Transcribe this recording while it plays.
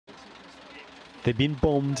They've been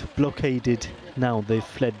bombed, blockaded, now they've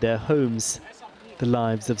fled their homes. The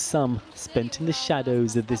lives of some spent in the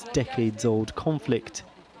shadows of this decades-old conflict.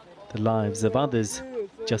 The lives of others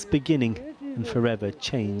just beginning and forever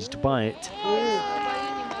changed by it.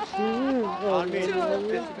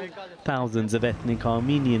 Thousands of ethnic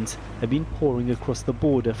Armenians have been pouring across the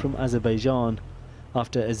border from Azerbaijan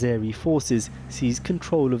after Azeri forces seized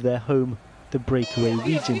control of their home, the breakaway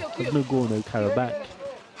region of Nagorno Karabakh.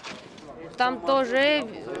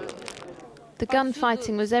 The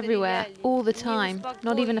gunfighting was everywhere, all the time,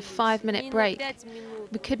 not even a 5-minute break.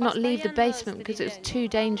 We could not leave the basement because it was too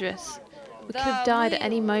dangerous. We could have died at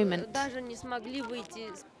any moment.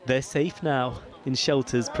 They're safe now, in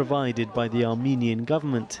shelters provided by the Armenian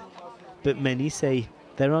government. But many say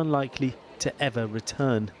they're unlikely to ever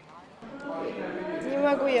return.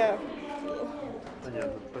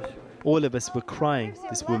 All of us were crying,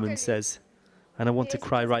 this woman says. And I want to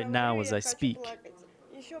cry right now as I speak.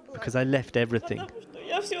 Because I left everything.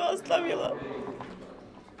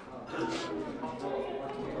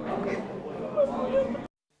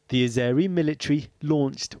 The Azeri military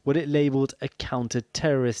launched what it labelled a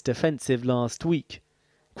counter-terrorist offensive last week,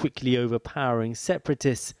 quickly overpowering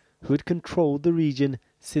separatists who had controlled the region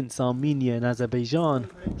since Armenia and Azerbaijan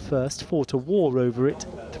first fought a war over it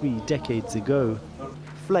 3 decades ago.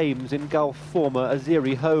 Flames engulf former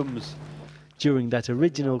Azeri homes. During that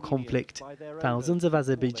original conflict, thousands of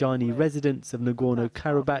Azerbaijani residents of Nagorno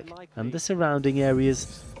Karabakh and the surrounding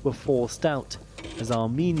areas were forced out as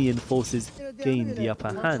Armenian forces gained the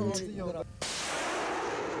upper hand.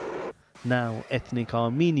 Now ethnic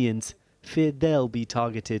Armenians fear they'll be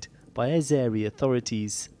targeted by Azeri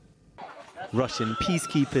authorities. Russian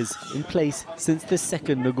peacekeepers in place since the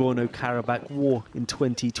Second Nagorno-Karabakh War in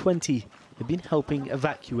 2020 have been helping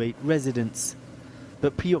evacuate residents.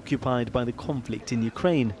 But preoccupied by the conflict in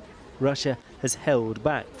Ukraine, Russia has held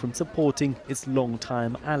back from supporting its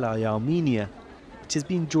long-time ally Armenia, which has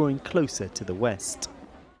been drawing closer to the West.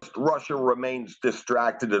 Russia remains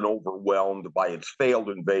distracted and overwhelmed by its failed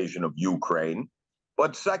invasion of Ukraine.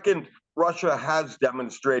 But second, Russia has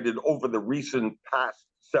demonstrated over the recent past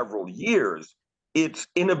several years its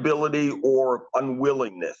inability or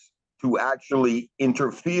unwillingness to actually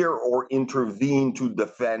interfere or intervene to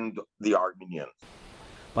defend the Armenians.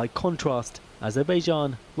 By contrast,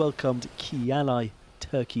 Azerbaijan welcomed key ally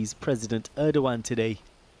Turkey's President Erdogan today.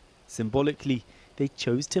 Symbolically, they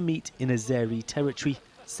chose to meet in Azeri territory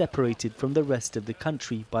separated from the rest of the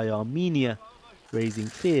country by Armenia, raising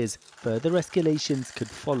fears further escalations could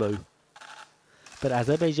follow. But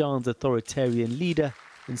Azerbaijan's authoritarian leader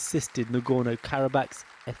insisted Nagorno-Karabakh's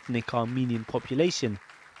ethnic Armenian population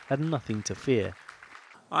had nothing to fear.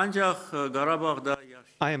 I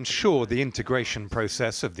am sure the integration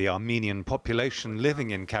process of the Armenian population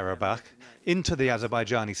living in Karabakh into the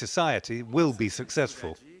Azerbaijani society will be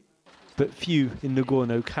successful. But few in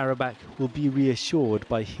Nagorno-Karabakh will be reassured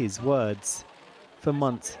by his words. For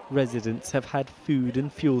months, residents have had food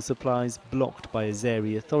and fuel supplies blocked by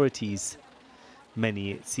Azeri authorities.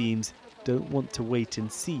 Many, it seems, don't want to wait and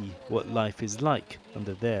see what life is like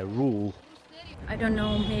under their rule. I don't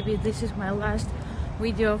know, maybe this is my last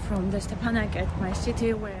video from the Stepanak at my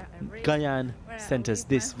city where I raised. Gayan sent us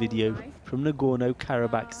this video from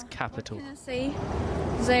Nagorno-Karabakh's capital.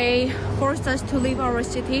 They forced us to leave our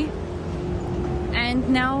city, and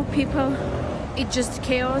now people, it's just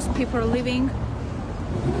chaos, people are leaving.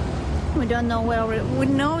 We don't know where we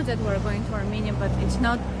know that we're going to Armenia, but it's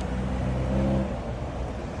not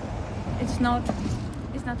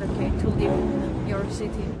okay to leave your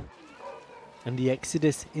city. And the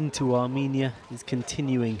exodus into Armenia is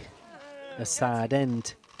continuing, a sad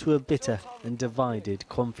end to a bitter and divided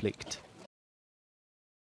conflict.